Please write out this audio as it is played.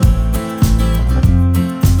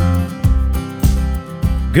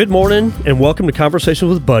Good morning and welcome to Conversations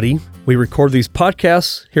with Buddy. We record these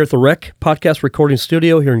podcasts here at the Rec Podcast Recording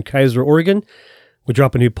Studio here in Kaiser, Oregon. We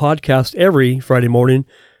drop a new podcast every Friday morning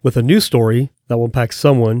with a new story that will impact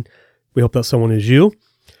someone. We hope that someone is you.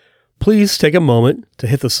 Please take a moment to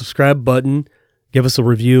hit the subscribe button, give us a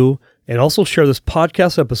review, and also share this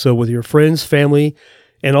podcast episode with your friends, family,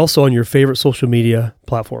 and also on your favorite social media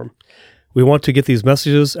platform. We want to get these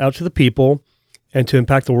messages out to the people and to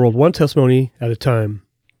impact the world one testimony at a time.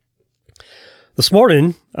 This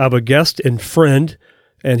morning, I have a guest and friend,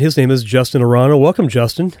 and his name is Justin Arana. Welcome,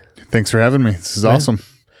 Justin. Thanks for having me. This is awesome.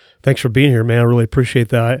 Thanks for being here, man. I really appreciate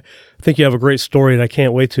that. I think you have a great story, and I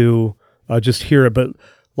can't wait to just hear it. But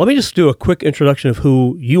let me just do a quick introduction of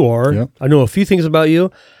who you are. Yep. I know a few things about you,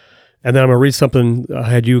 and then I'm going to read something I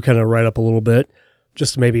had you kind of write up a little bit,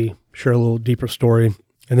 just to maybe share a little deeper story,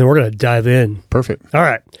 and then we're going to dive in. Perfect. All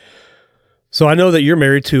right. So I know that you're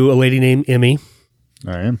married to a lady named Emmy.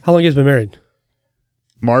 I am. How long have you guys been married?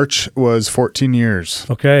 March was 14 years.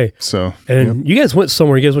 Okay. So, and you guys went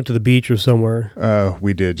somewhere. You guys went to the beach or somewhere.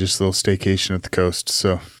 We did just a little staycation at the coast.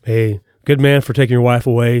 So, hey, good man for taking your wife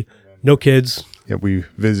away. No kids. Yeah, we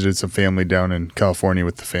visited some family down in California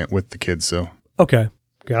with the kids. So, okay,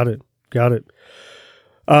 got it.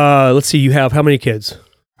 Let's see. You have how many kids?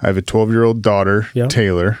 I have a 12-year-old daughter,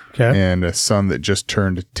 Taylor, okay, and a son that just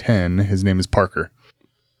turned 10. His name is Parker.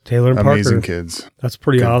 Taylor and Parker. Amazing kids. That's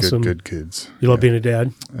pretty awesome. Good kids. You love being a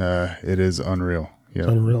dad? It is unreal. Yeah.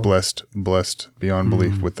 Unreal. Blessed beyond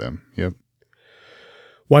belief with them. Yep.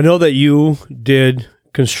 Well, I know that you did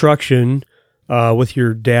construction with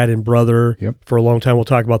your dad and brother for a long time. We'll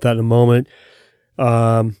talk about that in a moment.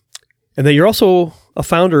 And that you're also a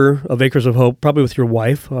founder of Acres of Hope, probably with your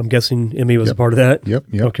wife. I'm guessing Emmy was a part of that. Yep.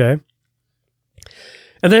 Okay.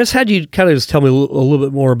 And then I just had you kind of just tell me a little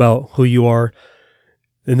bit more about who you are.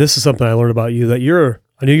 And this is something I learned about you, that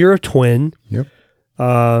I knew you're a twin. Yep.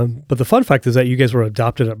 But the fun fact is that you guys were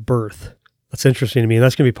adopted at birth. That's interesting to me. And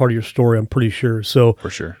that's going to be part of your story, I'm pretty sure. So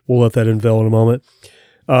for sure, we'll let that unveil in a moment.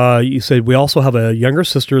 You said we also have a younger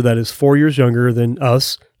sister that is 4 years younger than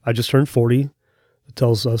us. I just turned 40. It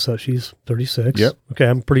tells us that she's 36. Yep. Okay,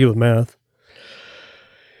 I'm pretty good with math.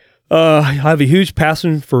 I have a huge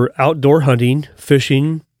passion for outdoor hunting,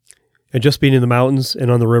 fishing, and just being in the mountains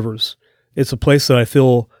and on the rivers. It's a place that I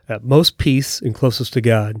feel at most peace and closest to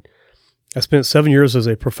God. I spent 7 years as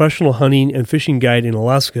a professional hunting and fishing guide in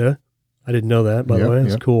Alaska. I didn't know that, by the way.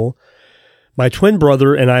 That's cool. My twin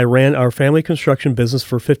brother and I ran our family construction business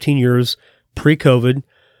for 15 years pre-COVID.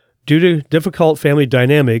 Due to difficult family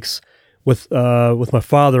dynamics with my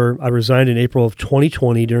father, I resigned in April of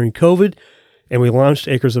 2020 during COVID, and we launched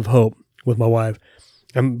Acres of Hope with my wife.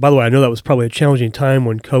 And by the way, I know that was probably a challenging time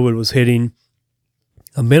when COVID was hitting.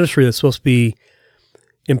 A ministry that's supposed to be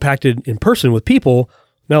impacted in person with people,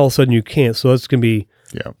 now all of a sudden you can't. So that's going to be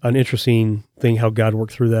an interesting thing how God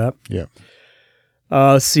worked through that. Yeah.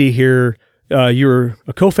 Let's see here. You're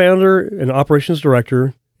a co-founder and operations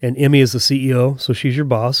director, and Emmy is the CEO, so she's your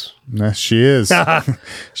boss. Yes, she is.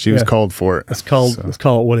 She was called for it. Let's call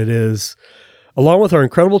it what it is. Along with our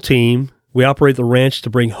incredible team, we operate the ranch to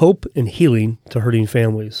bring hope and healing to hurting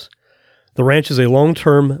families. The ranch is a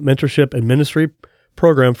long-term mentorship and ministry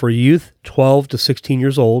program for youth 12 to 16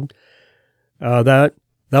 years old. That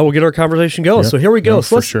will get our conversation going. So here we go.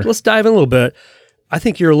 So let's dive in a little bit. I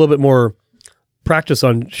think you're a little bit more practiced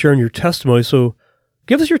on sharing your testimony. So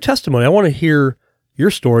give us your testimony. I want to hear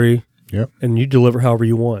your story. Yep. And you deliver however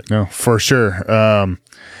you want. No, for sure.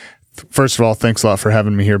 First of all, thanks a lot for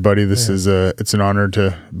having me here, buddy. This is it's an honor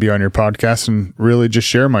to be on your podcast and really just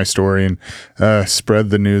share my story and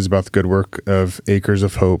spread the news about the good work of Acres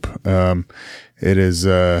of Hope.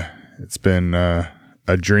 It's been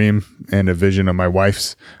a dream and a vision of my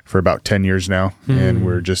wife's for about 10 years now, and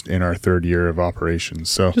we're just in our third year of operations.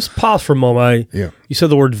 So just pause for a moment. You said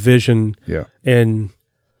the word vision. Yeah. And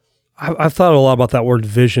I've thought a lot about that word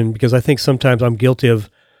vision because I think sometimes I'm guilty of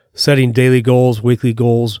setting daily goals, weekly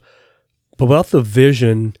goals, but without the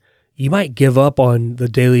vision, you might give up on the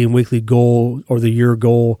daily and weekly goal or the year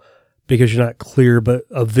goal because you're not clear. But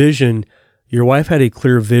a vision, your wife had a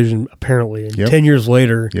clear vision apparently, and 10 years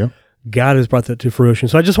later, God has brought that to fruition.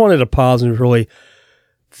 So I just wanted to pause and really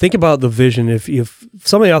think about the vision. If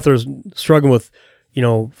somebody out there is struggling with,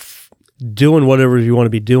 doing whatever you want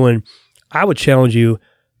to be doing, I would challenge you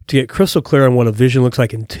to get crystal clear on what a vision looks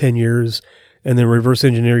like in 10 years and then reverse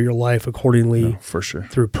engineer your life accordingly. For sure.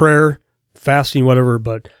 Through prayer, fasting, whatever.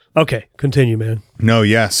 But okay, continue, man. No,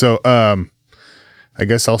 yeah. So I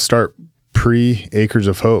guess I'll start pre-Acres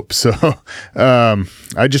of Hope. So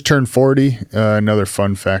I just turned 40. Another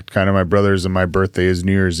fun fact, kind of my brother's and my birthday is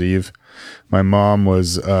New Year's Eve. My mom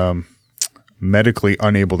was medically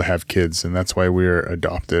unable to have kids, and that's why we were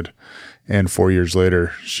adopted. And 4 years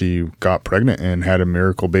later, she got pregnant and had a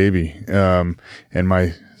miracle baby. And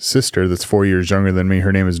my sister, that's 4 years younger than me,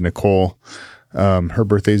 her name is Nicole. Her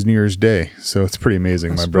birthday's New Year's Day, so it's pretty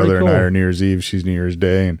amazing. That's my brother cool. and I are New Year's Eve, she's New Year's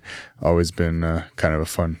Day, and always been kind of a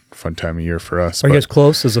fun time of year for us. Are you guys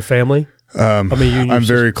close as a family? I'm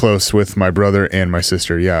very close with my brother and my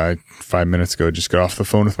sister. Yeah, 5 minutes ago, just got off the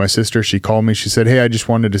phone with my sister. She called me. She said, "Hey, I just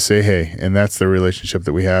wanted to say hey," and that's the relationship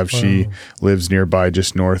that we have. Wow. She lives nearby,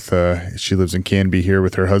 just north. She lives in Canby here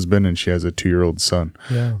with her husband, and she has a 2-year-old son.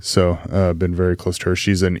 Yeah. So been very close to her.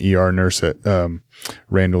 She's an ER nurse at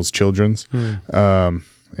Randall's Children's.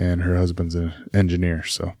 And her husband's an engineer.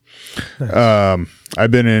 So nice.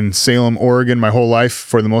 I've been in Salem, Oregon my whole life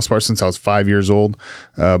for the most part since I was 5 years old.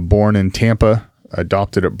 Born in Tampa,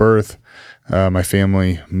 adopted at birth. My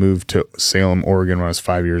family moved to Salem, Oregon when I was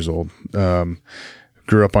 5 years old.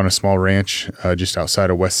 Grew up on a small ranch just outside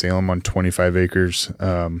of West Salem on 25 acres.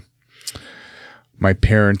 My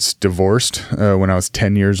parents divorced when I was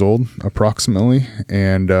 10 years old approximately.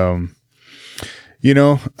 And,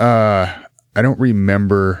 I don't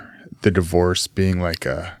remember the divorce being like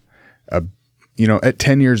at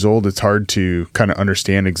 10 years old, it's hard to kind of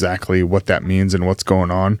understand exactly what that means and what's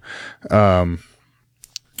going on.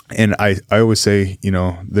 And I always say,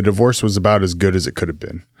 the divorce was about as good as it could have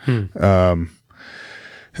been.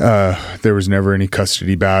 There was never any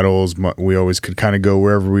custody battles. We always could kind of go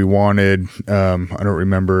wherever we wanted. I don't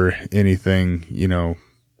remember anything,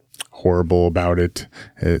 horrible about it.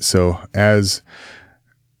 So as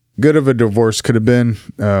good of a divorce could have been,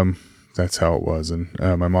 that's how it was. And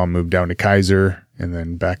my mom moved down to Kaiser and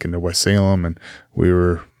then back into West Salem, and we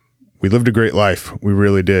lived a great life. We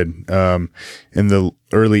really did. In the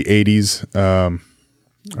early 80s,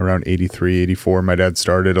 around 83, 84, my dad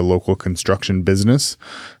started a local construction business,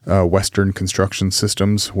 Western Construction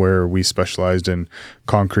Systems, where we specialized in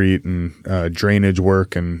concrete and drainage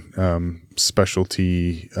work and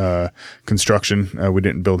specialty construction. We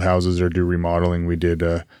didn't build houses or do remodeling. We did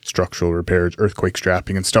structural repairs, earthquake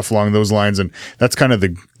strapping, and stuff along those lines. And that's kind of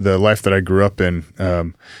the life that I grew up in.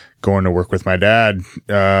 Going to work with my dad,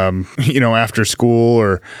 after school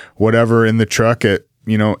or whatever in the truck at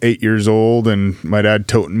 8 years old, and my dad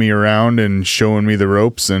toting me around and showing me the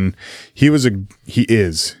ropes. And he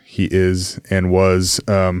is and was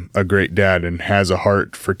a great dad and has a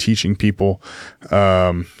heart for teaching people.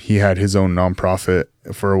 He had his own nonprofit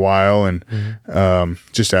for a while, and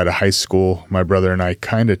just out of high school, my brother and I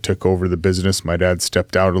kind of took over the business. My dad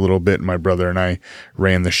stepped out a little bit, and my brother and I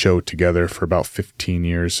ran the show together for about 15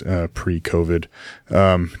 years pre-COVID.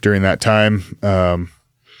 During that time,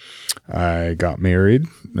 I got married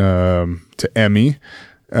to Emmy,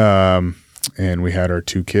 and we had our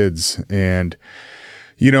 2 kids. And,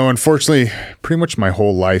 unfortunately, pretty much my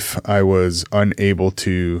whole life, I was unable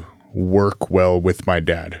to work well with my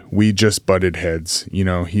dad. We just butted heads.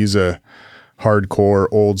 He's a hardcore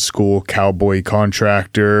old school cowboy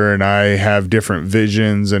contractor, and I have different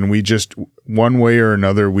visions, and we just, one way or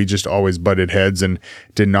another, we just always butted heads and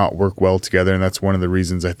did not work well together. And that's one of the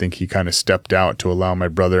reasons I think he kind of stepped out to allow my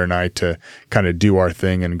brother and I to kind of do our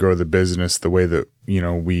thing and grow the business the way that,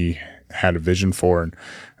 we had a vision for.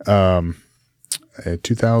 And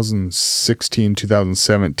 2016,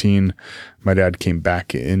 2017, my dad came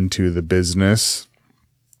back into the business,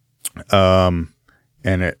 and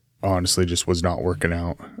it honestly just was not working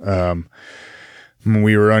out.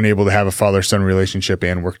 We were unable to have a father-son relationship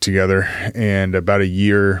and work together. And about a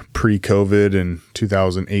year pre-COVID in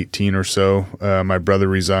 2018 or so, my brother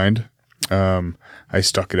resigned. I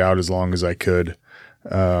stuck it out as long as I could.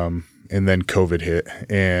 And then COVID hit.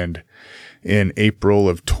 And in April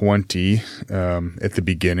of 20, at the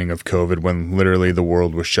beginning of COVID, when literally the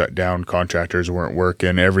world was shut down, contractors weren't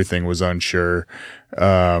working, everything was unsure.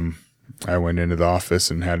 I went into the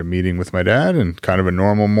office and had a meeting with my dad, and kind of a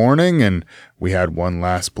normal morning, and we had one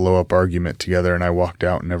last blow-up argument together, and I walked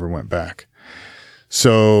out and never went back.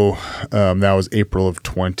 So that was April of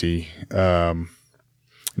 20. And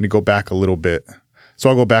to go back a little bit. So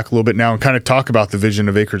I'll go back a little bit now and kind of talk about the vision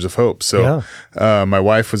of Acres of Hope. So my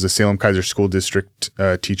wife was a Salem Kaiser School District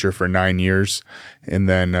teacher for 9 years, and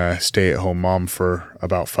then stay-at-home mom for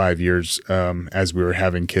about 5 years as we were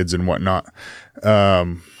having kids and whatnot.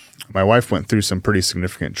 My wife went through some pretty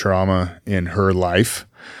significant trauma in her life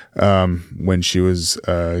when she was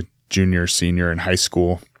a junior, senior in high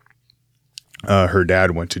school. her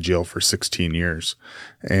dad went to jail for 16 years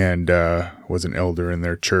and was an elder in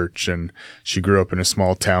their church. And she grew up in a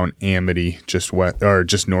small town, Amity, just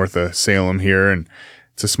north of Salem here. And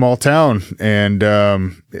it's a small town, and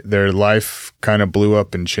their life kind of blew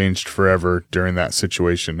up and changed forever during that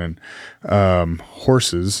situation. And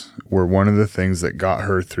horses were one of the things that got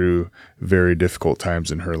her through very difficult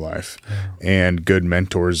times in her life, and good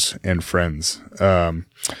mentors and friends. And,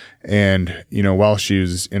 while she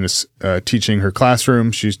was in teaching her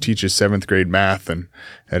classroom, she teaches 7th grade math and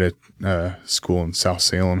at a school in South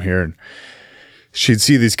Salem here. And she'd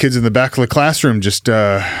see these kids in the back of the classroom just,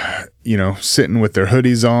 sitting with their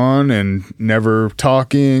hoodies on and never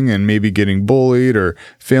talking and maybe getting bullied or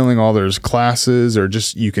failing all their classes, or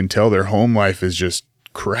just, you can tell their home life is just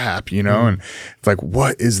crap, and it's like,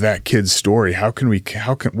 what is that kid's story?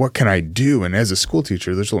 What can I do? And as a school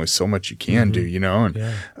teacher, there's only so much you can do,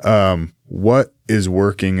 and what is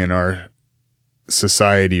working in our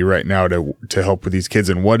society right now to help with these kids,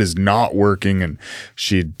 and what is not working? And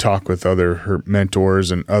she'd talk with her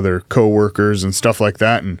mentors and other coworkers and stuff like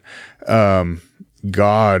that. And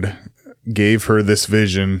God gave her this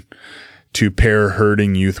vision to pair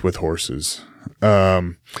herding youth with horses.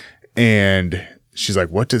 And she's like,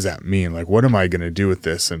 what does that mean? Like, what am I going to do with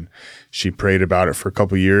this? And she prayed about it for a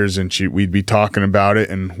couple of years, and we'd be talking about it.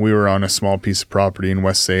 And we were on a small piece of property in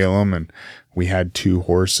West Salem, and we had 2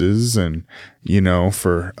 horses. And,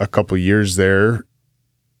 for a couple of years there,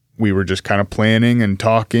 we were just kind of planning and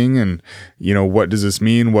talking and, what does this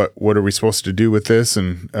mean? What are we supposed to do with this?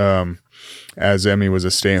 And, as Emmy was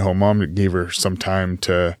a stay-at-home mom, it gave her some time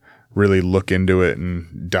to really look into it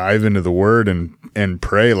and dive into the word and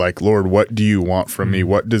pray, like, Lord, what do you want from me?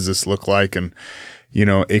 What does this look like? And,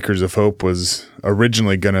 Acres of Hope was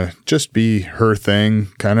originally going to just be her thing,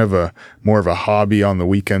 kind of more of a hobby on the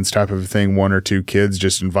weekends type of thing. 1 or 2 kids,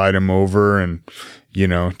 just invite them over and,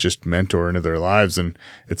 just mentor into their lives. And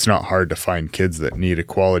it's not hard to find kids that need a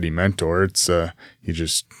quality mentor. It's, you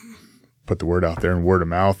just put the word out there and word of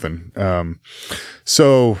mouth. And,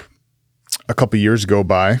 so a couple of years go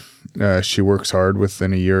by. She works hard.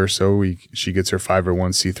 Within a year or so, she gets her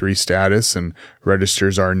 501c3 status and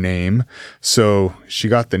registers our name. So she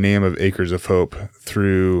got the name of Acres of Hope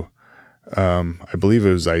through, I believe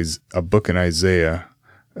it was a book in Isaiah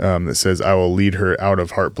that says, I will lead her out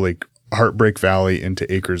of Heartbreak Valley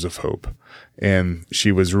into Acres of Hope. And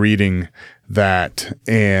she was reading that,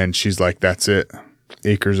 and she's like, that's it,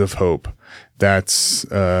 Acres of Hope. That's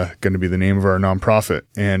going to be the name of our nonprofit.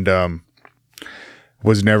 And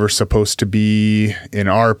was never supposed to be in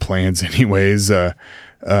our plans anyways, an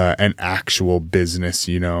actual business,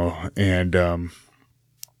 and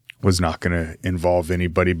was not going to involve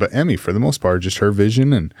anybody but Emmy for the most part, just her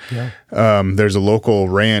vision. And there's a local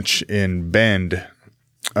ranch in Bend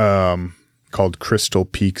called Crystal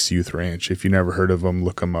Peaks Youth Ranch. If you never heard of them,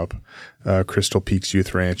 look them up. Crystal Peaks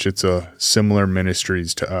Youth Ranch. It's a similar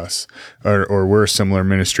ministries to us, or we're a similar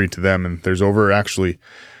ministry to them. And there's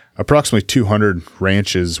approximately 200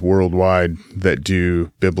 ranches worldwide that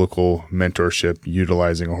do biblical mentorship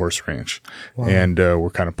utilizing a horse ranch. Wow. And we're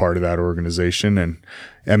kind of part of that organization. And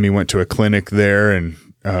Emmy went to a clinic there, and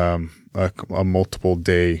a multiple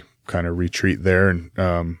day kind of retreat there,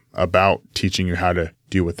 and about teaching you how to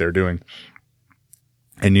do what they're doing.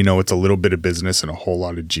 And it's a little bit of business and a whole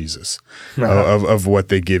lot of Jesus, of what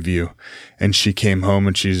they give you. And she came home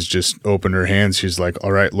and she's just opened her hands. She's like,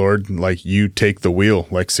 all right, Lord, like, you take the wheel.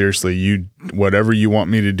 Like, seriously, whatever you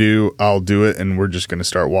want me to do, I'll do it. And we're just going to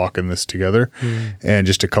start walking this together. And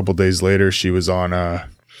just a couple days later, she was on a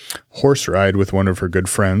horse ride with one of her good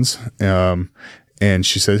friends. And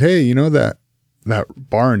she said, hey, that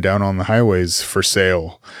barn down on the highway is for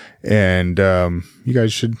sale. And you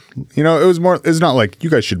guys should, it's not like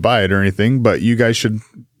you guys should buy it or anything, but you guys should,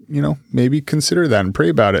 maybe consider that and pray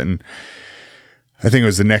about it. And I think it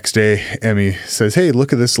was the next day, Emmy says, hey,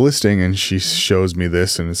 look at this listing. And she shows me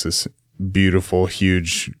this, and it's this beautiful,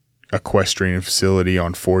 huge equestrian facility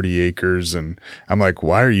on 40 acres. And I'm like,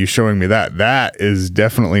 why are you showing me that? That is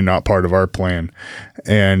definitely not part of our plan.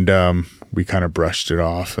 And we kind of brushed it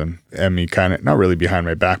off, and Emmy kind of, not really behind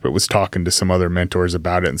my back, but was talking to some other mentors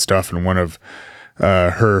about it and stuff. And one of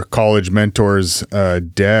her college mentors,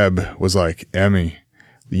 Deb, was like, Emmy,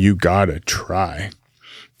 you gotta try.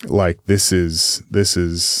 Like, this is,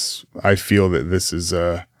 I feel that this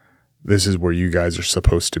is where you guys are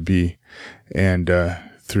supposed to be. And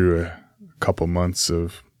through a couple months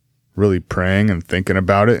of really praying and thinking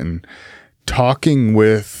about it and talking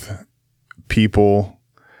with people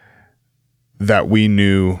that we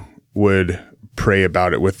knew would pray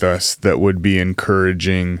about it with us, that would be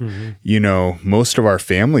encouraging. Most of our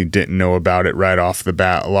family didn't know about it right off the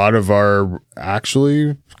bat. A lot of our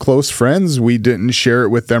actually close friends, we didn't share it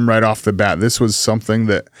with them right off the bat. This was something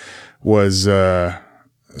that was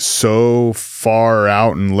so far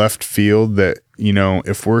out in left field that,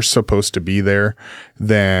 if we're supposed to be there,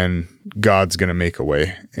 then God's going to make a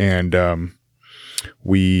way. And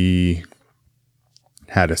we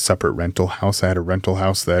had a separate rental house. I had a rental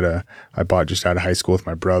house that I bought just out of high school with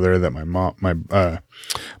my brother, that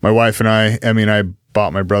my wife and I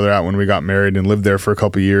bought my brother out when we got married and lived there for a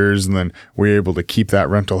couple of years, and then we were able to keep that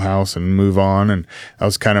rental house and move on. And that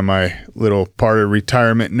was kind of my little part of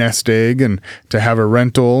retirement nest egg, and to have a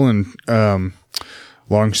rental. And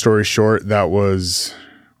long story short, that was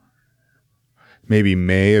maybe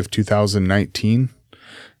May of 2019,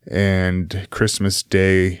 and Christmas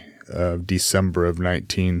Day of December of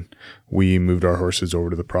 19, we moved our horses over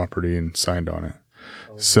to the property and signed on it.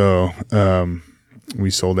 So we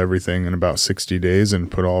sold everything in about 60 days and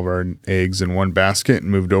put all of our eggs in one basket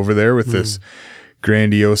and moved over there with this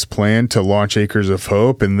grandiose plan to launch Acres of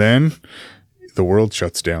Hope. And then the world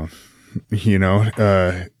shuts down,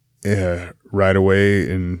 right away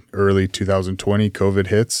in early 2020, COVID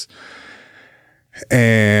hits.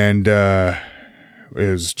 And it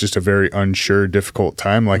was just a very unsure, difficult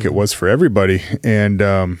time, like it was for everybody.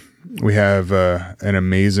 And we have an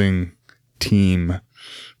amazing team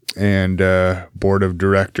and board of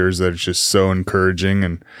directors that is just so encouraging.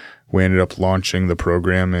 And we ended up launching the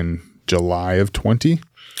program in July of 20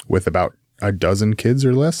 with about a dozen kids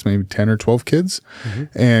or less, maybe 10 or 12 kids,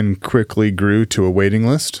 and quickly grew to a waiting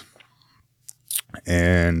list.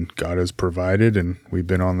 And God has provided, and we've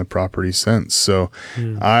been on the property since. So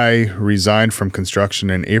I resigned from construction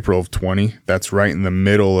in April of 20. That's right in the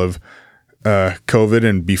middle of COVID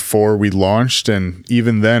and before we launched. And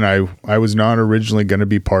even then, I was not originally going to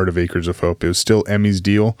be part of Acres of Hope. It was still Emmy's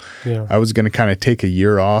deal. Yeah. I was going to kind of take a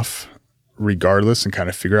year off regardless and kind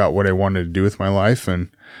of figure out what I wanted to do with my life. And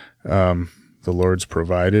the Lord's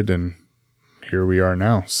provided, and here we are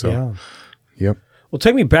now. So, yep. Well,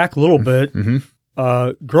 take me back a little bit.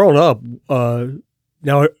 Growing up,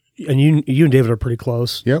 now, and you and David are pretty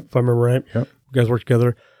close. Yep. If I remember right. Yep. You guys work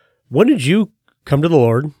together. When did you come to the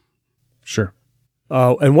Lord? Sure.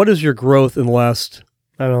 And what is your growth in the last,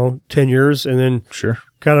 10 years? And then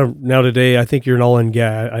kind of now today, I think you're an all-in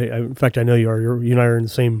guy. In fact, I know you are. You and I are in the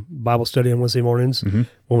same Bible study on Wednesday mornings when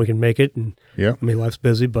we can make it. And life's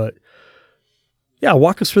busy, but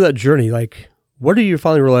walk us through that journey. Like, what do you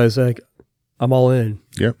finally realize, like, I'm all in?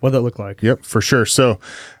 Yep. What'd that look like? Yep, for sure. So,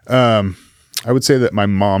 I would say that my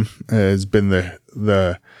mom has been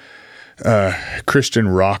the Christian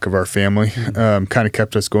rock of our family. Kind of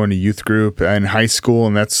kept us going to youth group in high school,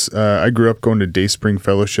 and that's I grew up going to Day Spring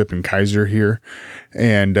Fellowship in Kaiser here,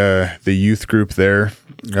 and the youth group there,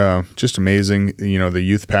 just amazing. The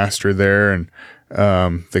youth pastor there, and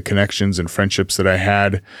the connections and friendships that I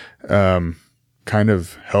had, kind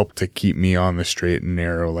of helped to keep me on the straight and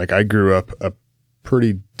narrow. Like, I grew up a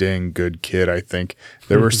pretty dang good kid, I think.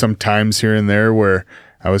 There were some times here and there where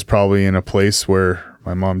I was probably in a place where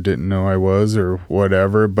my mom didn't know I was or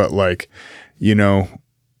whatever, but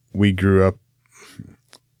we grew up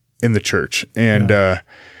in the church. And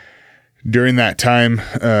during that time,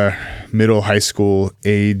 middle high school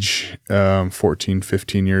age, 14,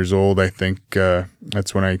 15 years old, I think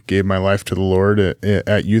that's when I gave my life to the Lord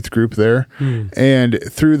at youth group there. And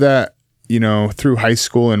through that, through high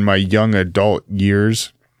school and my young adult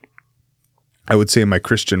years, I would say my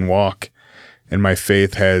Christian walk and my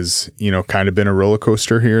faith has, kind of been a roller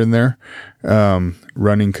coaster here and there.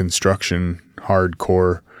 Running construction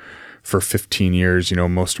hardcore for 15 years,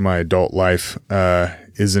 most of my adult life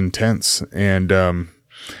is intense. And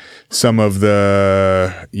some of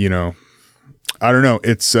the, I don't know,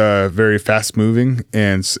 it's very fast moving,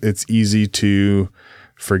 and it's easy to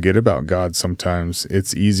forget about God sometimes.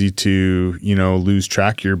 It's easy to, lose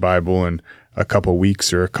track of your Bible, and a couple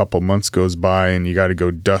weeks or a couple months goes by and you got to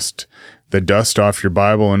go dust the dust off your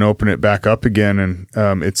Bible and open it back up again. And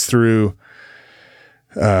it's through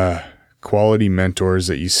quality mentors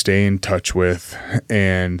that you stay in touch with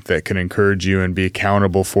and that can encourage you and be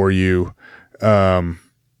accountable for you, that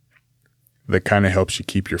kind of helps you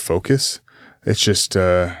keep your focus. It's just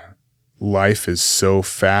life is so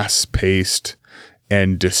fast-paced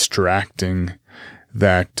and distracting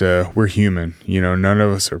that we're human. None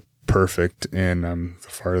of us are perfect, and I'm the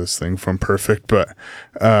farthest thing from perfect, but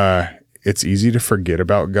it's easy to forget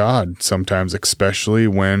about God sometimes, especially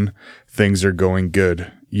when things are going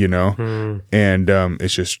good, and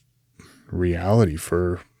it's just reality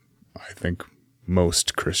for, I think,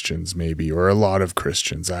 most Christians maybe, or a lot of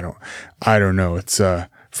Christians. I don't know. It's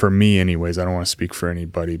for me anyways. I don't want to speak for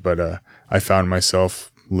anybody, but I found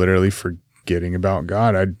myself literally forgetting about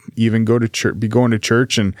God. I'd even go to church, be going to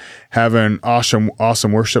church and have an awesome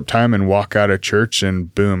worship time and walk out of church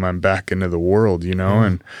and boom, I'm back into the world, you know?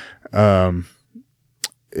 And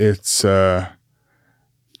it's I've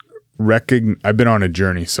been on a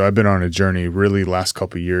journey. So I've been on a journey really last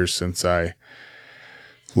couple of years since I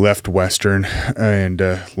left Western and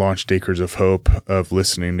launched Acres of Hope, of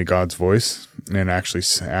listening to God's voice and actually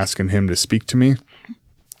asking him to speak to me.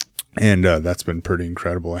 And that's been pretty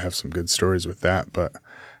incredible. I have some good stories with that. But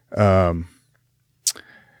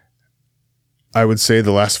I would say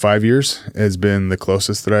the last 5 years has been the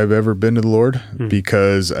closest that I've ever been to the Lord,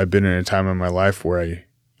 because I've been in a time in my life where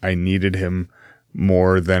I needed him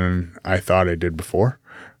more than I thought I did before.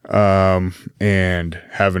 And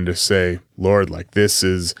having to say, Lord, like, this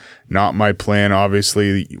is not my plan.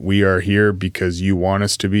 Obviously we are here because you want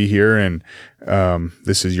us to be here, and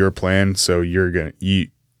this is your plan. So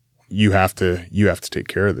you have to take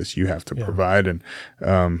care of this. You have to provide. And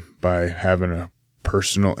by having a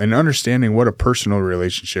personal and understanding what a personal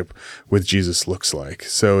relationship with Jesus looks like.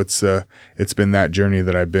 So it's been that journey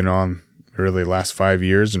that I've been on really last 5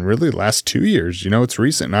 years, and really last 2 years. You know, it's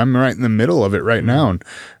recent. I'm right in the middle of it right now.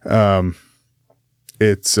 And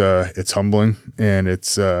it's humbling, and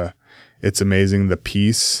it's amazing, the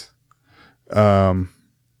peace and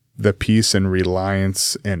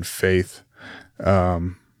reliance and faith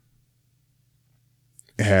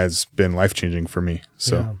has been life-changing for me.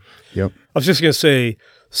 So, Yep. I was just going to say,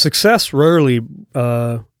 success rarely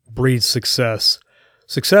breeds success.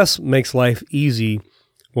 Success makes life easy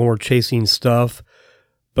when we're chasing stuff,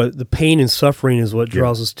 but the pain and suffering is what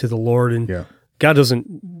draws us to the Lord. And God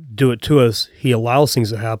doesn't do it to us. He allows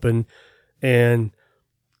things to happen. And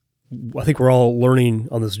I think we're all learning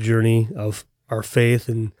on this journey of our faith,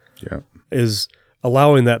 and is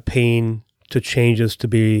allowing that pain to change us to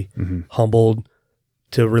be humbled,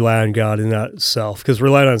 to rely on God and not self. Because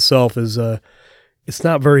relying on self is, it's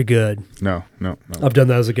not very good. No. I've done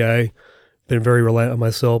that as a guy, been very reliant on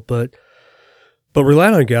myself, but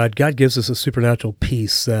relying on God gives us a supernatural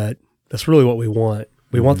peace that's really what we want.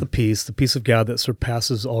 We want the peace of God that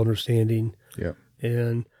surpasses all understanding. Yeah.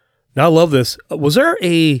 And now I love this. Was there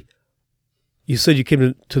you said you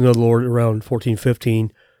came to know the Lord around 14,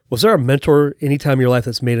 15. Was there a mentor anytime in your life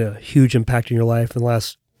that's made a huge impact in your life in the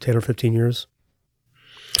last 10 or 15 years?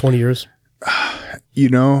 20 years? You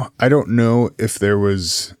know, I don't know if there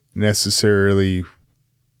was necessarily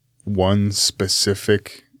one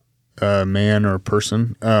specific man or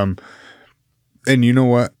person. And you know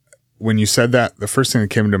what? When you said that, the first thing that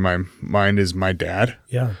came to my mind is my dad.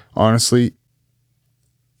 Yeah. Honestly,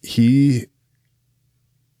 he,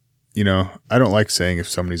 you know, I don't like saying if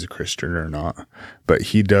somebody's a Christian or not, but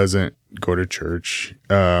he doesn't go to church.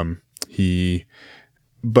 He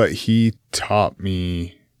taught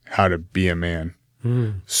me how to be a man.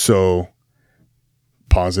 So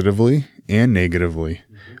positively and negatively.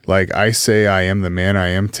 Like, I say I am the man I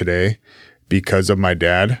am today because of my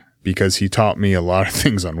dad, because he taught me a lot of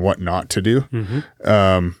things on what not to do,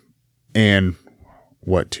 and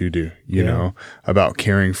what to do, you know, about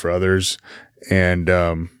caring for others, and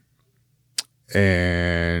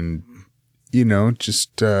you know,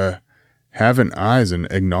 just having eyes and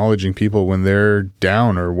acknowledging people when they're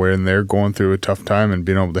down or when they're going through a tough time and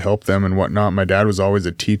being able to help them and whatnot. My dad was always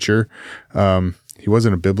a teacher. He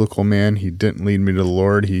wasn't a biblical man. He didn't lead me to the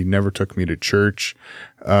Lord. He never took me to church.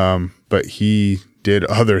 But he did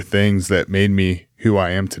other things that made me who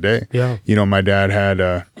I am today. Yeah. You know, my dad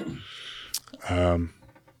had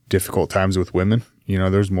difficult times with women. You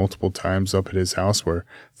know, there's multiple times up at his house where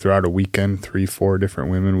throughout a weekend, 3-4 different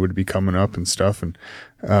women would be coming up and stuff. And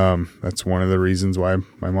that's one of the reasons why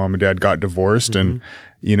my mom and dad got divorced. And,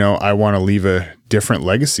 you know, I want to leave a different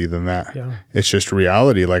legacy than that. Yeah. It's just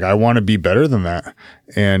reality. Like, I want to be better than that.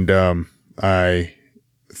 And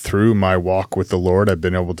through my walk with the Lord, I've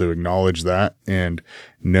been able to acknowledge that and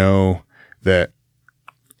know that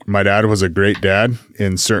my dad was a great dad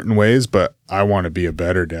in certain ways, but I want to be a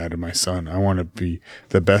better dad to my son. I want to be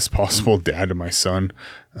the best possible dad to my son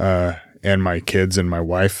and my kids and my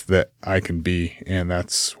wife that I can be. And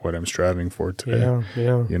that's what I'm striving for today.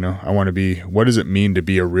 Yeah. You know, I want to be, what does it mean to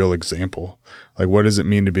be a real example? Like, what does it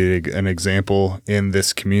mean to be an example in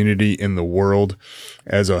this community, in the world,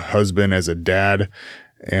 as a husband, as a dad?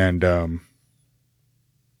 And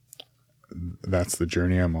that's the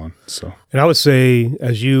journey I'm on. So, and I would say,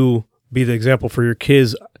 as you be the example for your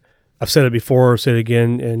kids, I've said it before, I'll say it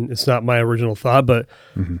again, and it's not my original thought, but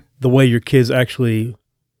the way your kids actually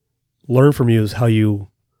learn from you is how you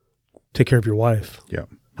take care of your wife. Yeah.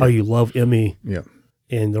 How you love Emmy. Yeah.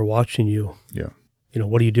 And they're watching you. Yeah.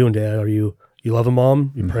 What are you doing, Dad? Are you loving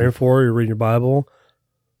Mom? You praying for her? You reading your Bible?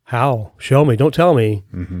 How? Show me. Don't tell me.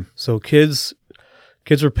 So kids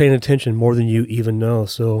are paying attention more than you even know.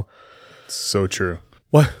 So true.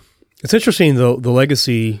 Well, it's interesting though, the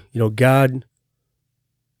legacy, God,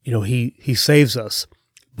 he saves us,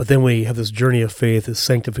 but then we have this journey of faith, this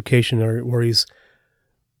sanctification where he's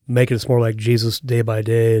making us more like Jesus day by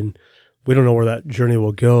day. And we don't know where that journey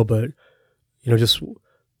will go, but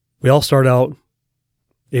we all start out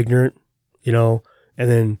ignorant, and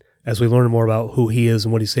then as we learn more about who he is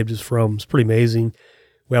and what he saved us from, it's pretty amazing.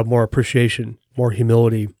 We have more appreciation, more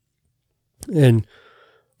humility. And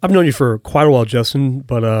I've known you for quite a while, Justin,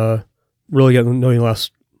 but really got to know you the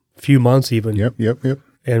last few months even. Yep.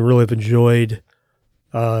 And really have enjoyed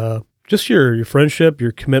just your friendship,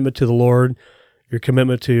 your commitment to the Lord, your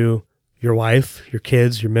commitment to your wife, your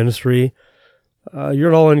kids, your ministry. You're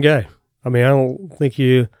an all-in guy. I mean, I don't think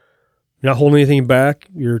you're not holding anything back.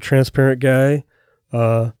 You're a transparent guy.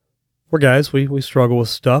 We're guys. We struggle with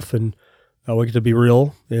stuff, and we get to be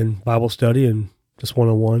real in Bible study and just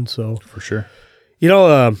one-on-one. So for sure.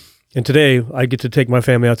 And today I get to take my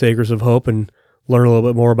family out to Acres of Hope and learn a little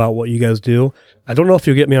bit more about what you guys do. I don't know if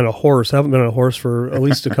you'll get me on a horse. I haven't been on a horse for at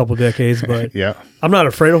least a couple decades, but yeah, I'm not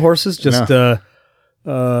afraid of horses. Just they're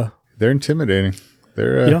intimidating.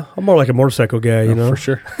 They're I'm more like a motorcycle guy, for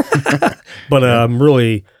sure. But I'm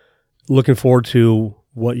really looking forward to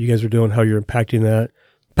what you guys are doing, how you're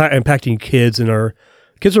impacting kids, and our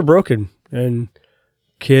kids are broken, and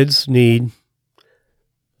kids need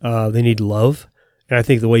love. And I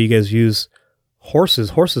think the way you guys use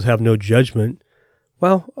horses have no judgment.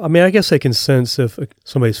 Well, I mean, I guess they can sense if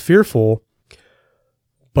somebody's fearful,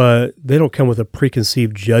 but they don't come with a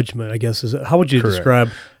preconceived judgment, I guess. How would you Correct. Describe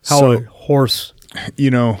how a horse...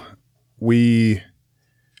 We,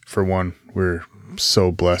 for one, we're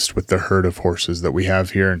so blessed with the herd of horses that we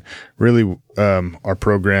have here. And really, our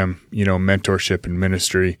program, mentorship and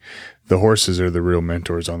ministry, the horses are the real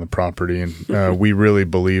mentors on the property. And we really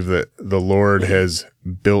believe that the Lord has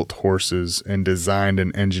built horses and designed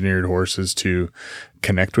and engineered horses to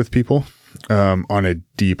connect with people on a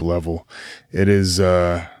deep level. It is,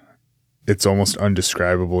 it's almost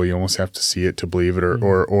undescribable. You almost have to see it to believe it,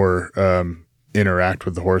 or interact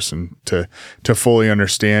with the horse and to fully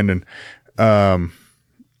understand. And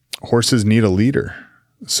horses need a leader.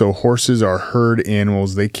 So horses are herd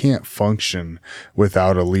animals. They can't function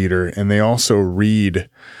without a leader. And they also read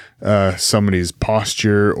somebody's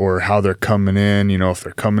posture or how they're coming in, if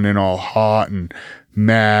they're coming in all hot and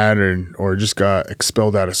mad or just got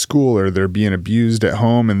expelled out of school, or they're being abused at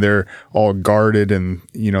home and they're all guarded and,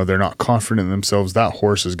 they're not confident in themselves. That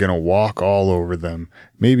horse is going to walk all over them,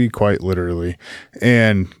 maybe quite literally.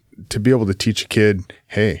 And to be able to teach a kid,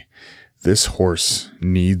 hey, this horse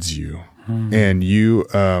needs you. And you,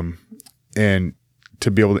 and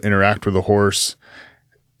to be able to interact with a horse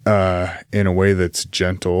in a way that's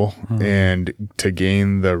gentle and to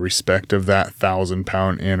gain the respect of that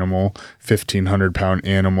 1,000-pound animal, 1,500-pound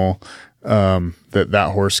animal,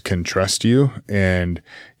 that horse can trust you and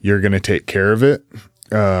you're going to take care of it.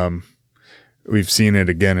 We've seen it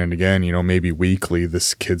again and again, maybe weekly,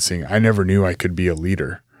 this kid saying, I never knew I could be a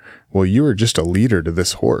leader. Well, you were just a leader to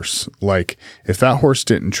this horse. Like, if that horse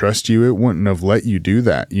didn't trust you, it wouldn't have let you do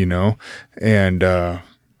that, And a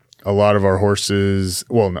lot of our horses,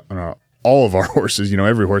 well, not all of our horses,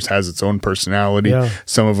 every horse has its own personality. Yeah.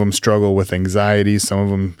 Some of them struggle with anxiety. Some of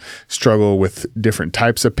them struggle with different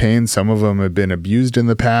types of pain. Some of them have been abused in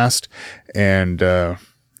the past. And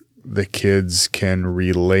the kids can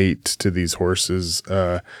relate to these horses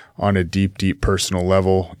on a deep, deep personal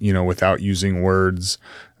level, without using words.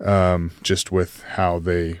 Just with how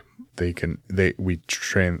we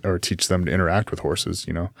train or teach them to interact with horses,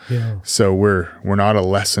 Yeah. So we're not a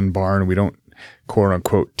lesson barn. We don't quote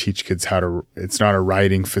unquote teach kids it's not a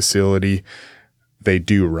riding facility. They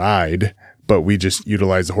do ride, but we just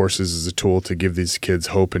utilize the horses as a tool to give these kids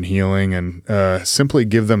hope and healing and simply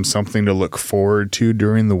give them something to look forward to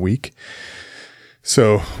during the week.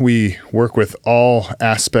 So we work with all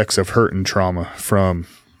aspects of hurt and trauma, from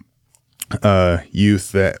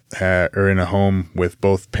youth that are in a home with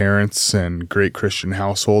both parents and great Christian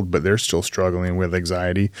household, but they're still struggling with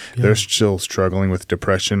anxiety. Yeah. They're still struggling with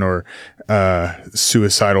depression or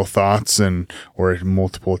suicidal thoughts or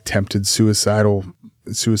multiple attempted suicide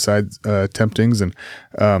temptings,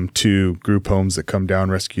 and to group homes that come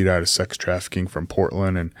down rescued out of sex trafficking from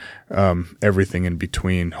Portland, and everything in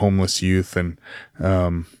between, homeless youth, and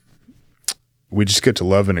we just get to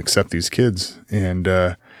love and accept these kids.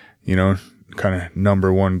 And kind of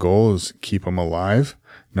number one goal is keep them alive.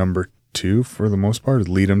 Number two, for the most part, is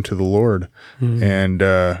lead them to the Lord. And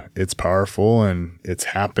it's powerful and it's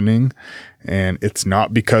happening. And it's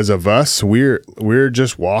not because of us. We're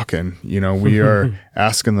just walking. We are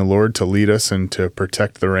asking the Lord to lead us and to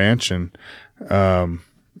protect the ranch. And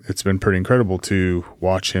it's been pretty incredible to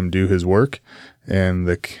watch him do his work and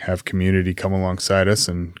have community come alongside us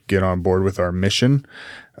and get on board with our mission.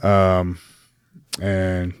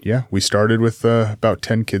 And yeah, we started with about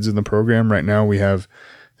 10 kids in the program. Right now we have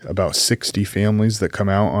about 60 families that come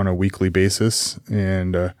out on a weekly basis,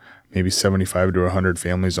 and maybe 75 to 100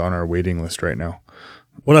 families on our waiting list right now.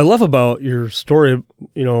 What I love about your story,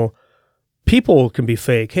 people can be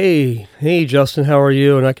fake. Hey, Justin, how are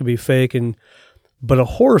you? And I can be fake. But a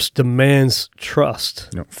horse demands trust.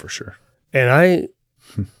 No, for sure. And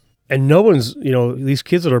no one's, these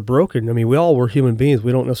kids that are broken, I mean, we all were human beings.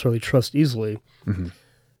 We don't necessarily trust easily. Mm-hmm.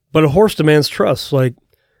 But a horse demands trust. Like,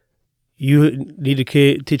 you need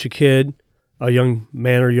to teach a kid, a young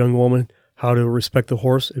man or young woman, how to respect the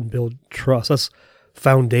horse and build trust. That's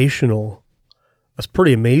foundational. That's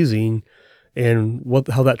pretty amazing. And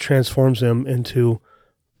how that transforms them into,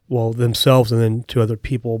 themselves and then to other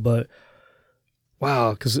people. But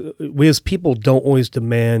wow, because we as people don't always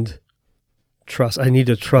demand trust. I need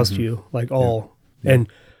to trust you, like all. Yeah.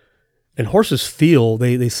 And horses feel,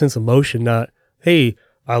 they sense emotion, not, hey,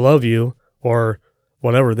 I love you, or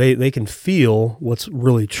whatever. They can feel what's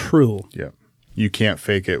really true. Yeah. You can't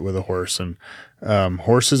fake it with a horse. And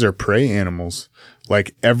horses are prey animals.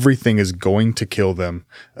 Like, everything is going to kill them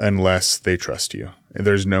unless they trust you.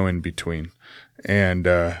 There's no in between. And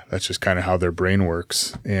that's just kind of how their brain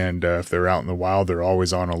works. And if they're out in the wild, they're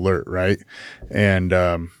always on alert, right? And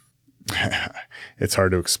it's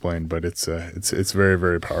hard to explain, but it's very,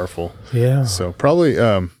 very powerful. Yeah. So probably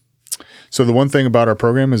so the one thing about our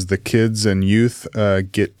program is the kids and youth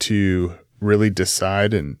get to really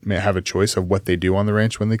decide and have a choice of what they do on the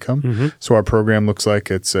ranch when they come. Mm-hmm. So our program looks like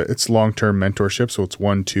it's long-term mentorship. So it's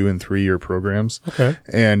 1, 2, and 3 year programs. Okay.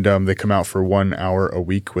 And they come out for 1 hour a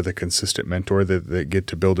week with a consistent mentor that they get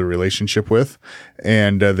to build a relationship with.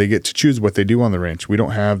 And they get to choose what they do on the ranch. We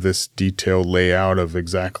don't have this detailed layout of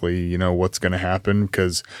exactly, what's going to happen,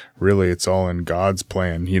 because really it's all in God's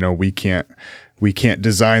plan. We can't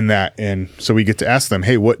design that. And so we get to ask them,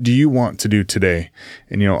 hey, what do you want to do today?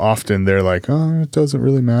 And, often they're like, oh, it doesn't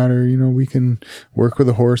really matter. We can work with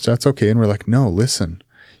a horse. That's okay. And we're like, no, listen,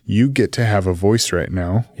 you get to have a voice right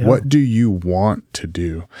now. Yeah. What do you want to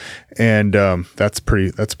do? And that's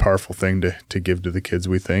a powerful thing to give to the kids,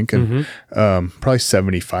 we think. And probably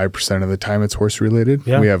 75% of the time it's horse related.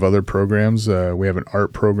 Yeah. We have other programs. We have an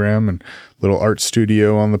art program and little art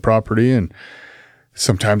studio on the property. And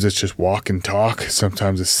sometimes it's just walk and talk.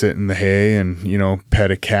 Sometimes it's sit in the hay and, pet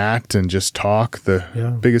a cat and just talk.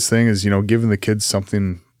 The biggest thing is, giving the kids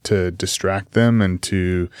something to distract them and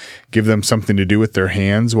to give them something to do with their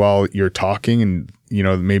hands while you're talking. And,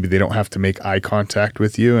 maybe they don't have to make eye contact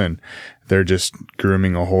with you and they're just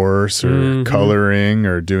grooming a horse or coloring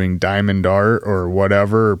or doing diamond art or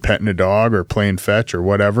whatever, or petting a dog or playing fetch or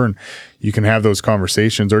whatever. And you can have those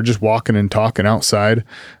conversations, or just walking and talking outside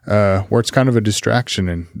where it's kind of a distraction,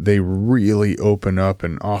 and they really open up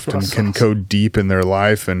and often can go deep in their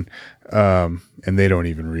life, and they don't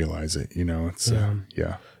even realize it. It's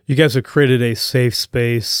You guys have created a safe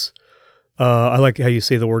space. I like how you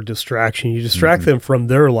say the word distraction. You distract them from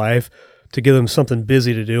their life to give them something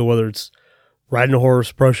busy to do, whether it's riding a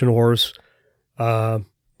horse, brushing a horse,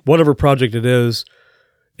 whatever project it is.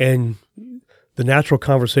 And the natural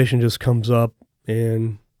conversation just comes up,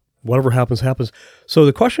 and whatever happens. So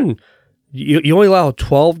the question, you only allow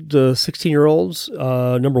 12 to 16-year-olds.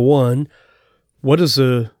 Number one,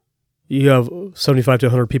 you have 75 to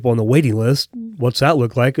 100 people on the waiting list. What's that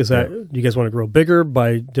look like? Do you guys want to grow bigger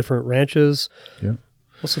by different ranches? Yeah.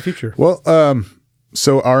 What's the future? Well,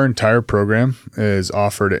 so our entire program is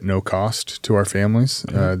offered at no cost to our families.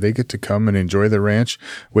 They get to come and enjoy the ranch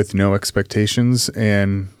with no expectations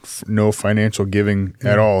and no financial giving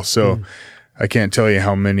at all. So I can't tell you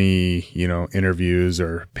how many, interviews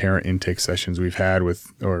or parent intake sessions we've had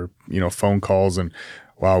or phone calls, and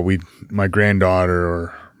wow, my granddaughter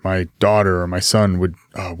or my daughter or my son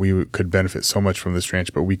we could benefit so much from this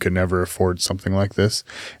ranch, but we could never afford something like this.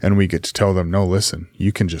 And we get to tell them, no, listen,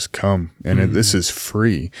 you can just come, and this is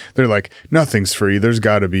free. They're like, nothing's free. There's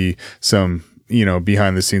got to be some,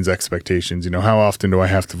 behind the scenes expectations. How often do I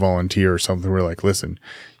have to volunteer or something? We're like, listen,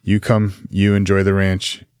 you come, you enjoy the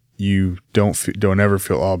ranch, you don't ever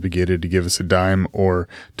feel obligated to give us a dime or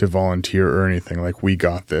to volunteer or anything. Like, we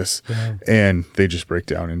got this. Yeah. And they just break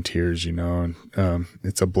down in tears, and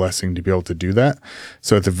it's a blessing to be able to do that.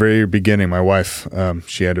 So at the very beginning, my wife,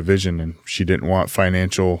 she had a vision, and she didn't want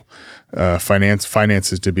finances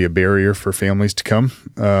to be a barrier for families to come.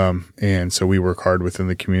 And so we work hard within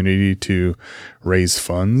the community to raise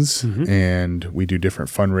funds, and we do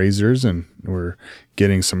different fundraisers, and we're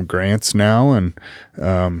getting some grants now, and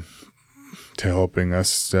to helping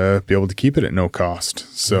us be able to keep it at no cost.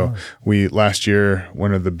 So last year,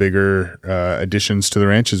 one of the bigger additions to the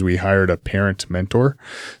ranch is we hired a parent mentor.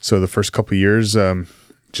 So the first couple of years,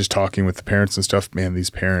 just talking with the parents and stuff, man, these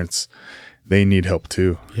parents, they need help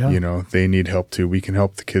too. Yeah. They need help too. We can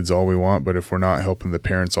help the kids all we want, but if we're not helping the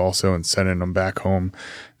parents also and sending them back home,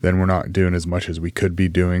 then we're not doing as much as we could be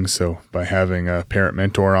doing. So by having a parent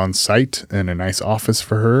mentor on site and a nice office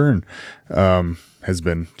for her, and has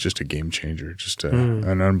been just a game changer, just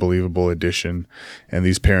an unbelievable addition. And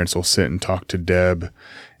these parents will sit and talk to Deb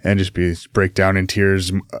and just break down in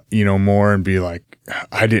tears, more, and be like,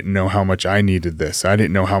 I didn't know how much I needed this. I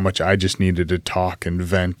didn't know how much I just needed to talk and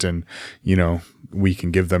vent. And, we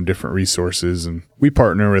can give them different resources. And we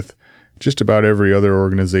partner with just about every other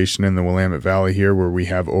organization in the Willamette Valley here where we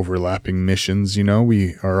have overlapping missions.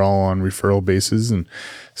 We are all on referral bases and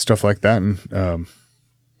stuff like that. And,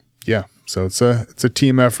 so it's a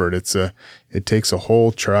team effort. It takes a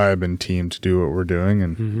whole tribe and team to do what we're doing.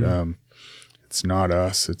 And, it's not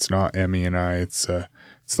us. It's not Emmy and I. It's the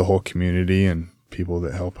whole community and people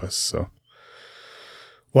that help us. So,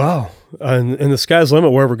 wow! And the sky's the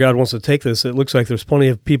limit wherever God wants to take this. It looks like there's plenty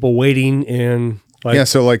of people waiting, and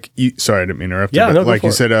So sorry, I didn't mean to interrupt. Yeah, you, no, like you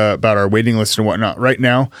it. said about our waiting list and whatnot. Right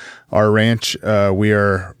now, our ranch, we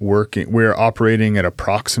are operating at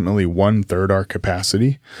approximately 1/3 our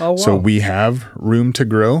capacity. Oh, wow. So we have room to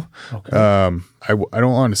grow. Okay. I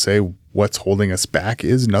don't want to say what's holding us back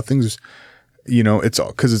is nothing's. It's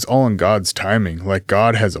all because it's all in God's timing. Like,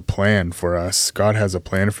 God has a plan for us. God has a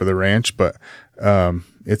plan for the ranch, but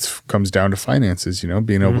it comes down to finances,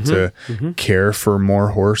 being able to care for more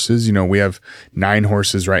horses. We have 9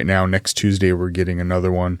 horses right now. Next Tuesday, we're getting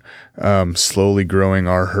another one, slowly growing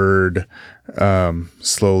our herd,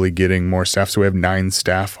 slowly getting more staff. So we have 9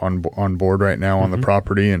 staff on board right now on the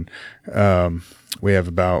property. And, we have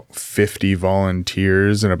about 50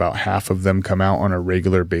 volunteers, and about half of them come out on a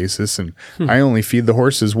regular basis. And I only feed the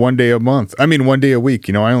horses one day a week. I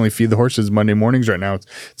only feed the horses Monday mornings right now.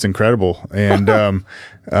 It's incredible. And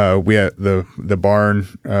we have the barn.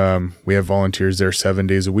 We have volunteers there 7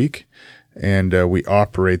 days a week, and we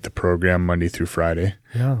operate the program Monday through Friday.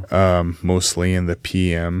 Yeah. Mostly in the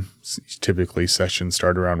PM. Typically, sessions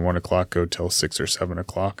start around 1:00, go till 6 or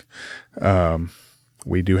 7:00.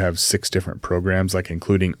 We do have 6 different programs, like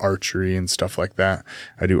including archery and stuff like that.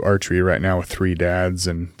 I do archery right now with 3 dads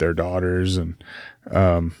and their daughters, and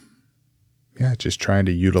just trying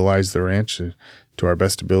to utilize the ranch to our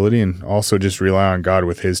best ability, and also just rely on God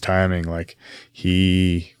with His timing. Like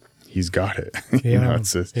He's got it.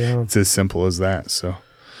 It's as simple as that. So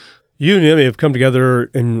you and Emmy have come together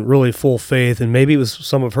in really full faith, and maybe it was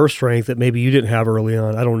some of her strength that maybe you didn't have early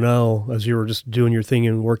on. I don't know, as you were just doing your thing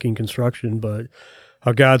in working construction, but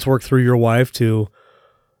how God's worked through your wife to,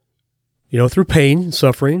 through pain and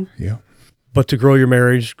suffering, but to grow your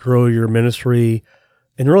marriage, grow your ministry,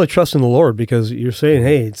 and really trust in the Lord, because you're saying,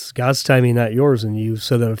 hey, it's God's timing, not yours. And you've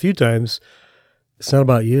said that a few times. It's not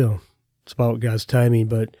about you. It's about God's timing,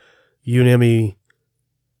 but you and Emmy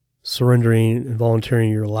surrendering and volunteering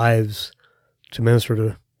your lives to minister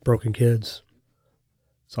to broken kids.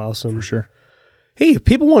 It's awesome. For sure. Hey, if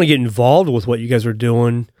people want to get involved with what you guys are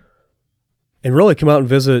doing and really come out and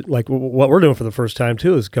visit, like what we're doing for the first time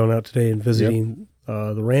too, is going out today and visiting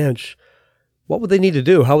the ranch. What would they need to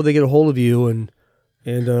do? How would they get a hold of you? And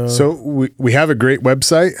so we have a great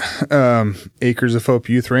website,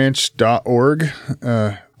 acresofhopeYouthRanch.org.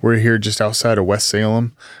 We're here just outside of West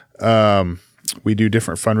Salem. We do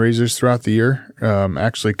different fundraisers throughout the year.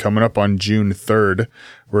 Actually, coming up on June 3rd,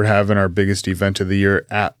 we're having our biggest event of the year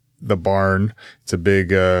at the barn. It's a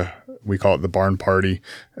big, we call it the barn party.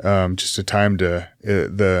 Just a time to,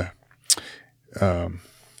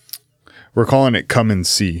 we're calling it Come and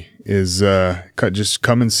See, is just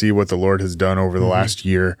come and see what the Lord has done over the last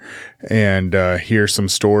year, and hear some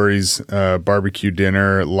stories, barbecue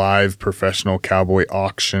dinner, live professional cowboy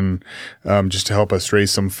auction, just to help us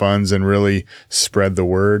raise some funds and really spread the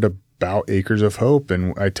word about Acres of Hope.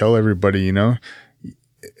 And I tell everybody,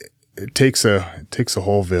 it takes a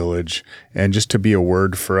whole village, and just to be a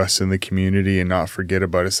word for us in the community and not forget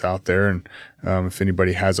about us out there. And if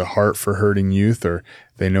anybody has a heart for hurting youth, or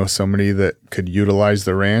they know somebody that could utilize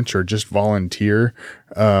the ranch or just volunteer,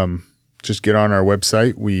 just get on our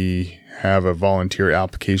website. We have a volunteer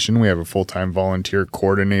application. We have a full-time volunteer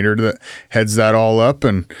coordinator that heads that all up.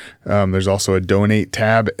 And there's also a donate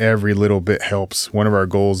tab. Every little bit helps. One of our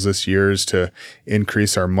goals this year is to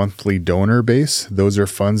increase our monthly donor base. Those are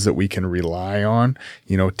funds that we can rely on,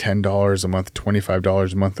 $10 a month,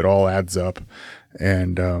 $25 a month. It all adds up.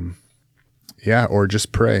 And or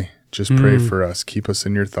just pray. Just pray for us. Keep us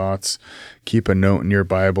in your thoughts. Keep a note in your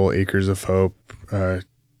Bible, Acres of Hope.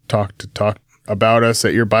 Talk about us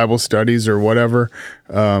at your Bible studies or whatever.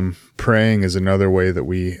 Praying is another way that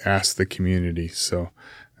we ask the community. So,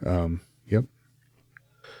 yep.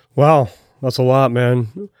 Wow. That's a lot,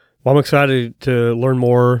 man. Well, I'm excited to learn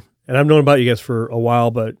more. And I've known about you guys for a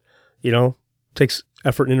while, but, it takes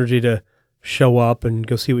effort and energy to show up and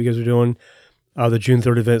go see what you guys are doing. The June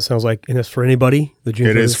 3rd event sounds like, and it's for anybody. The June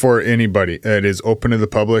 3rd? It is for anybody. It is open to the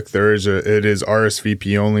public. It is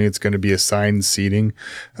RSVP only. It's going to be assigned seating.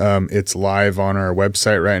 It's live on our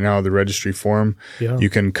website right now, the registry form. Yeah. You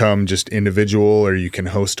can come just individual, or you can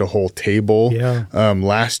host a whole table. Yeah.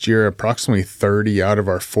 Last year, approximately 30 out of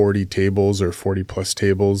our 40 tables, or 40 plus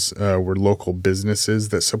tables, were local businesses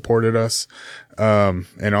that supported us.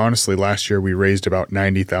 And honestly, last year we raised about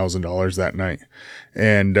 $90,000 that night.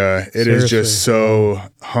 And it is just so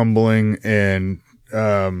humbling and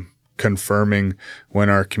confirming when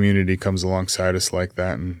our community comes alongside us like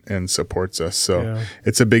that and supports us. So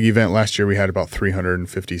it's a big event. Last year we had about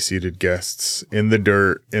 350 seated guests in the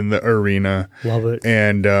dirt, in the arena. Love it.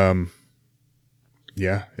 And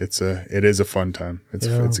it is a fun time. It's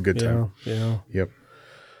a good time. Yeah. Yep.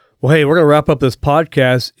 Well, hey, we're going to wrap up this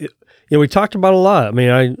podcast. We talked about a lot. I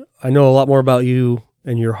mean, I know a lot more about you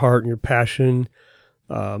and your heart and your passion.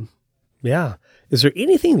 Is there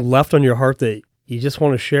anything left on your heart that you just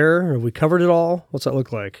want to share? Have we covered it all? What's that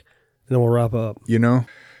look like? And then we'll wrap up. One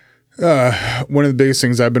of the biggest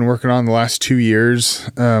things I've been working on the last 2 years,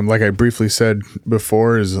 like I briefly said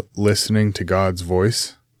before, is listening to God's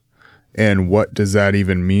voice. And what does that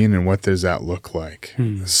even mean? And what does that look like?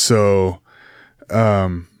 So,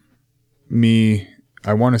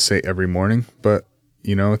 I want to say every morning, but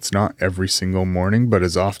it's not every single morning, but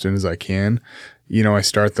as often as I can, I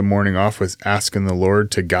start the morning off with asking the Lord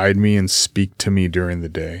to guide me and speak to me during the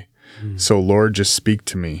day. So Lord, just speak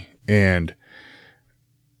to me, and,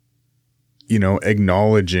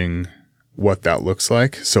 acknowledging what that looks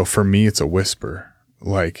like. So for me, it's a whisper,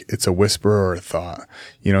 like it's a whisper or a thought,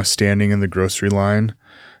 standing in the grocery line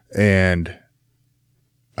and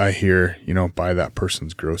I hear, buy that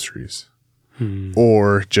person's groceries.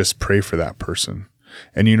 Or just pray for that person.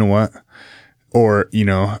 And you know what? Or,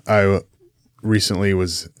 I recently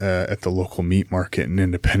was at the local meat market in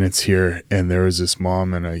Independence here, and there was this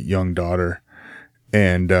mom and a young daughter.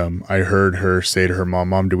 And I heard her say to her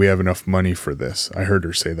mom, do we have enough money for this? I heard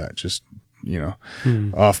her say that just,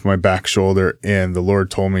 off my back shoulder. And the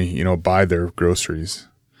Lord told me, buy their groceries.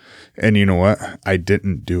 And you know what? I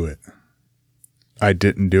didn't do it. I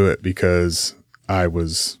didn't do it because I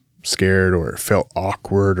was scared or felt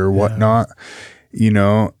awkward or whatnot,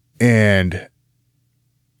 and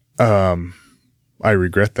I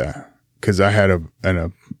regret that, because I had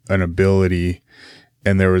an ability,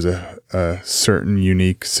 and there was a certain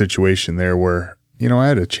unique situation there where, I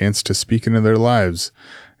had a chance to speak into their lives.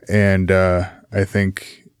 And I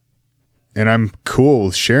think, and I'm cool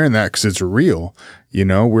with sharing that because it's real.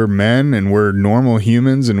 We're men and we're normal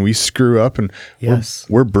humans, and we screw up, and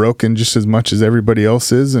we're broken just as much as everybody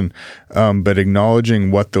else is. And, but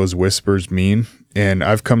acknowledging what those whispers mean. And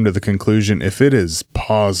I've come to the conclusion, if it is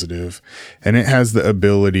positive and it has the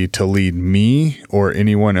ability to lead me or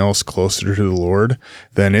anyone else closer to the Lord,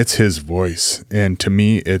 then it's his voice. And to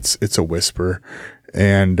me, it's a whisper.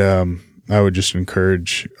 And, I would just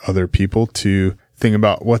encourage other people to think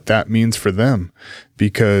about what that means for them,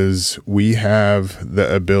 because we have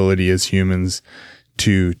the ability as humans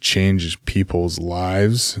to change people's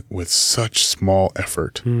lives with such small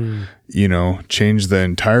effort. Change the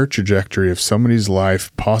entire trajectory of somebody's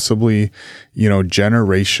life, possibly,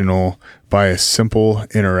 generational, by a simple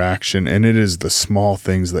interaction. And it is the small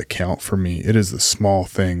things that count for me. It is the small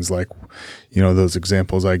things, like, those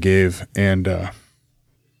examples I gave. And,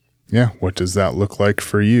 what does that look like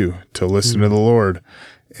for you to listen to the Lord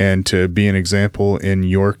and to be an example in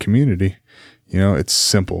your community? It's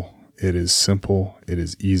simple. It is simple. It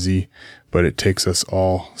is easy, but it takes us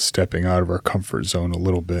all stepping out of our comfort zone a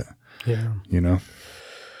little bit. Yeah.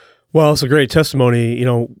 Well, it's a great testimony.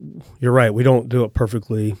 You're right. We don't do it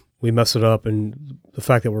perfectly. We mess it up. And the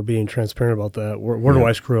fact that we're being transparent about that, where do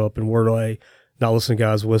I screw up and where do I not listen to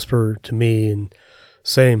God's whisper to me? And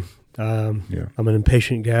same. I'm an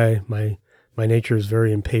impatient guy. My nature is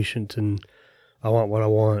very impatient, and I want what I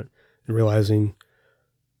want, and realizing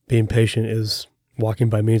being patient is walking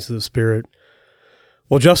by means of the Spirit.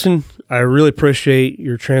 Well, Justin, I really appreciate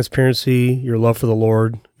your transparency, your love for the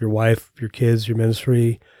Lord, your wife, your kids, your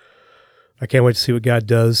ministry. I can't wait to see what God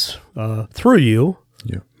does through you,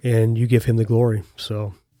 and you give Him the glory.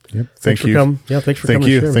 So, thank you. Thanks for coming. Share,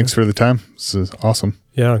 thanks for the time. This is awesome.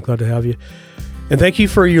 Yeah, I'm glad to have you. And thank you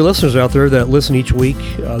for your listeners out there that listen each week.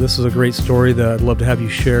 This is a great story that I'd love to have you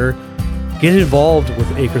share. Get involved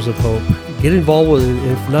with Acres of Hope. Get involved with,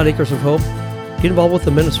 if not Acres of Hope, get involved with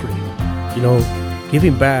the ministry.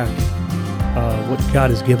 Giving back what God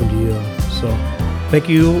has given to you. So thank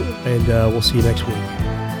you, and we'll see you next week.